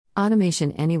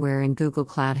Automation Anywhere and Google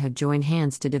Cloud have joined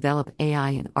hands to develop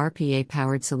AI and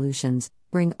RPA-powered solutions,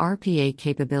 bring RPA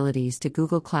capabilities to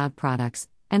Google Cloud products,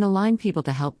 and align people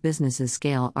to help businesses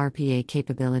scale RPA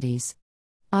capabilities.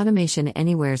 Automation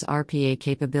Anywhere's RPA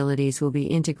capabilities will be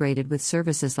integrated with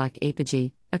services like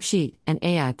Apigee, Upsheet, and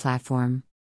AI Platform.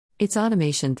 Its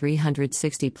Automation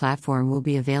 360 platform will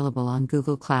be available on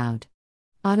Google Cloud.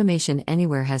 Automation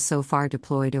Anywhere has so far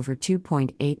deployed over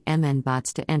 2.8 million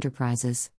bots to enterprises.